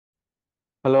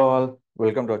Hello all,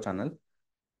 welcome to our channel.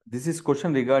 This is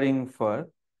question regarding for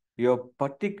your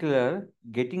particular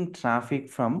getting traffic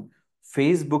from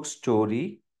Facebook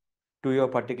story to your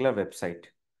particular website.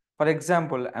 For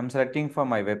example, I'm selecting for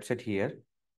my website here.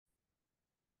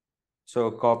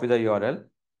 So copy the URL.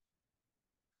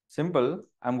 Simple,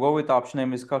 I'm go with option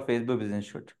name is called Facebook Business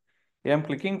Suite. Here I'm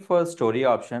clicking for story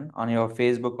option on your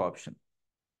Facebook option.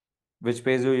 Which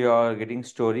page you are getting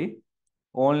story?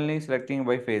 Only selecting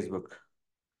by Facebook.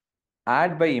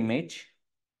 Add by image.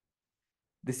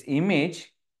 This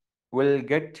image will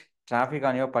get traffic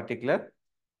on your particular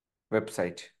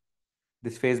website,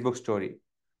 this Facebook story.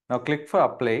 Now click for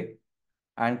apply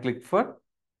and click for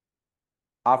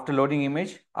after loading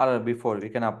image or before we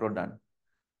can upload done.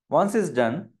 Once it's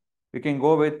done, we can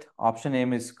go with option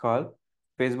name is called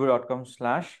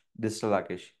facebook.com/Digital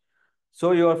Rakesh.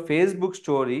 So your Facebook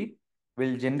story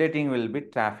will be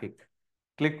traffic.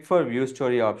 Click for view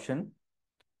story option.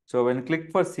 So when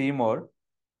click for see more,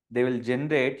 they will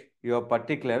generate your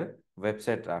particular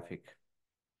website traffic.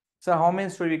 So how many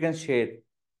story you can share?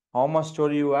 How much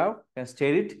story you have, can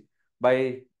share it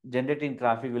by generating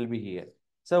traffic will be here.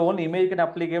 So only image can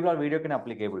applicable or video can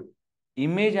applicable.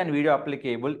 Image and video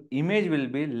applicable. Image will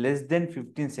be less than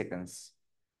 15 seconds.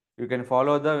 You can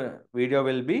follow the video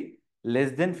will be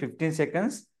less than 15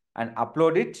 seconds and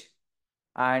upload it,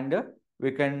 and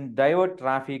we can divert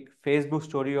traffic Facebook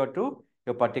story or to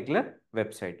your particular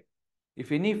website.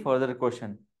 If any further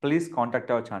question, please contact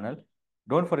our channel.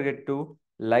 Don't forget to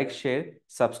like, share,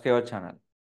 subscribe our channel.